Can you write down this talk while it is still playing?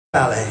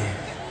Valley.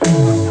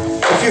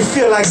 If you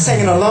feel like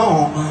singing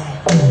along,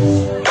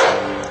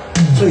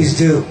 please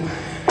do.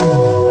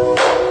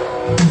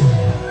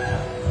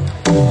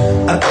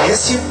 I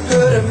guess you've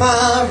heard of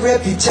my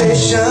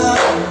reputation.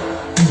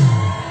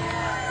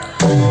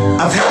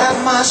 I've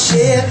had my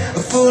share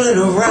of fooling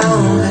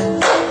around,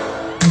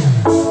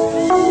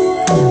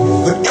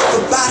 but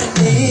everybody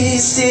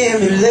needs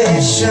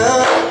stimulation,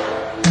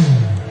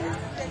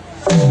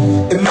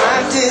 and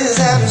mine just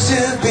happens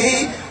to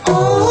be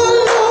all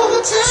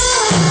over town.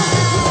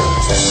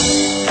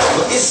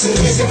 Well, it's an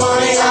easy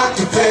money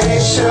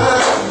occupation,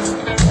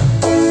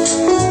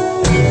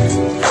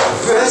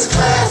 first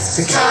class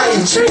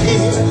psychiatry.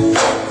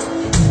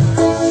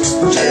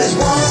 Just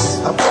once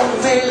I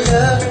won't make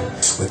love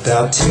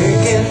without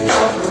taking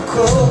off the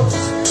clothes.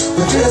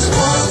 Just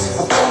once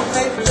I won't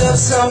make love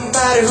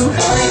somebody who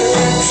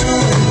really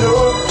truly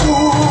knows.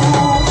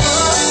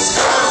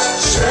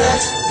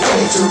 Stress,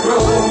 need to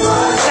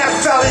romance. That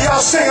fella,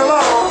 y'all sing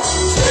along.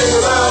 Sing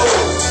along,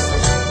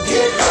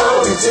 get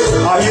going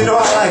too. Oh, you know I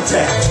like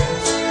that.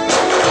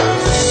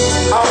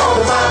 All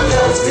of my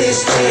love's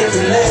this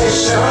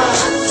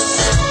stimulation.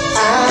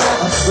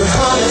 But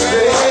honey,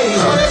 baby,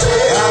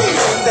 I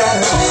think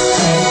that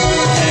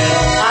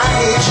I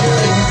need you.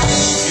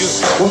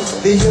 Well,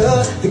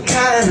 you're the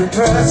kind of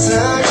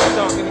person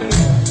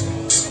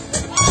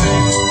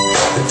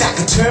that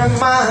can turn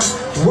my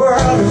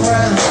world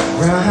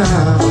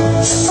around.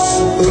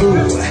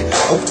 Ooh,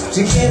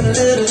 to give a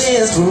little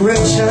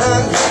inspiration.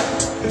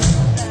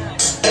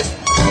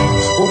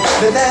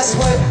 But that's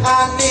what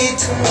I need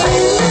to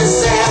make me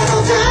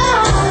settle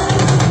down.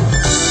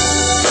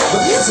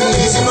 But it's an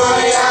easy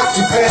money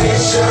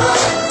occupation.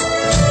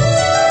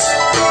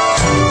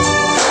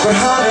 But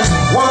honey,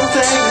 one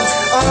thing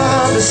I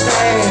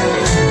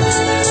understand,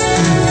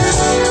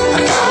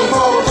 I got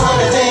more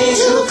money than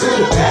you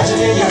could imagine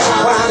in your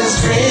wildest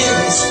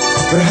dreams.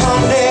 But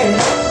honey,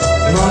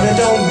 money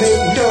don't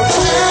make no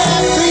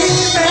happy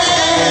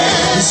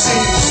man. You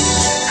see,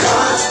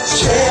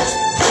 contract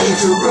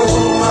needs a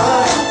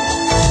rumor.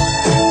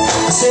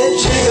 I said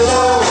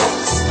gigolos,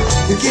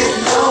 you're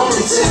getting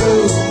lonely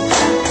too.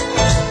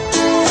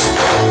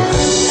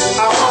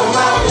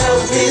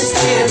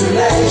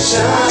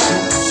 Stimulation.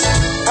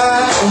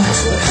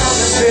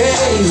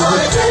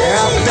 Honey,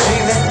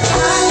 baby,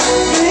 I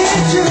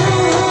need you.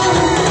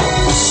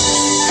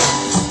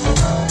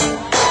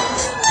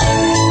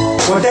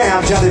 Well,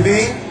 damn, Jelly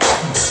Bean,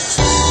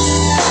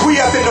 we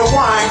up in the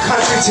wine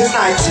country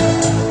tonight.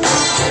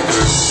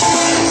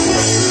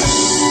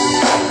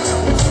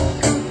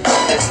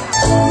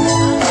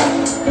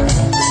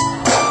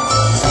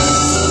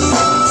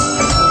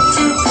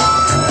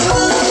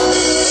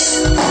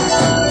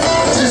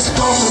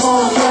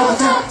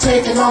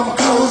 Taking all my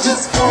clothes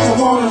just cause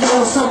I wanna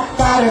love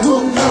somebody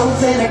who knows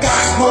that I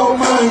got more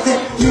money than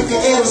you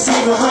can ever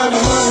see. But honey,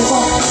 money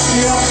won't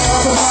be all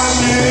of my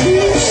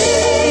needs.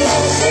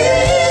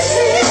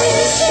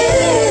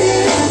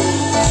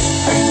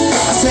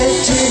 I said,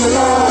 Jimmy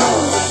Lord,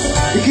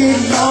 you're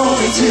getting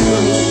lonely too.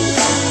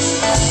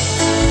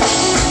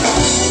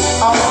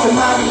 All of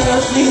my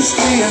love needs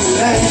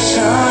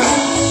stimulation.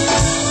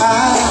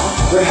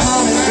 But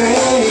honey,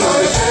 baby,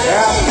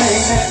 I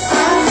think that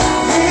I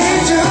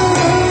need you.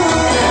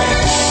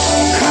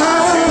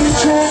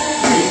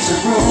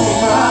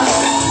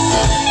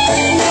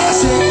 I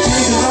said,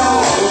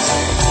 gigolos,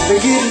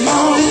 they're getting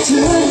lonely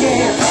too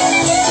again.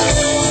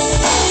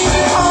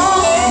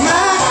 All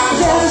my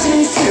love's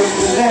in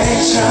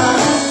stimulation.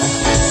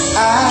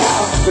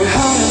 But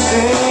honey,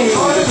 baby,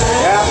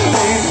 I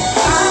think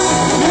I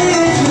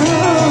need you.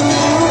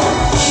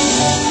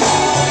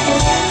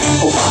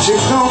 Oh, what you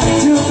gonna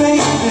do,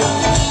 baby?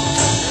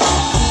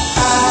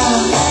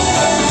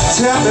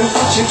 Tell me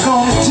what you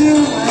gonna do.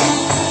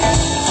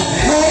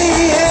 Hey,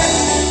 yeah.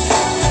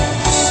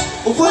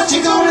 What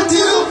you gonna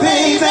do,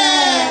 baby?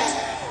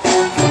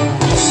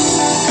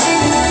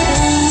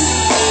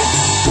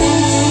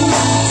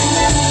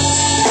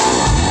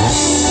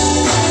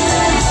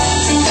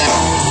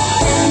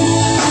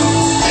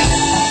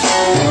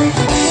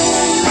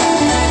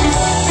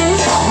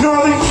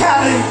 Northern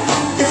Cali,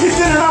 if you're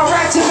feeling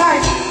alright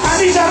tonight, I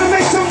need y'all to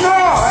make some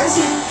noise.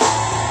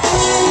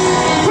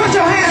 Put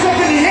your hands up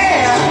in the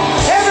air.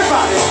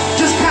 Everybody,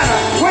 just kinda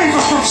wave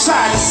them from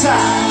side to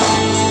side.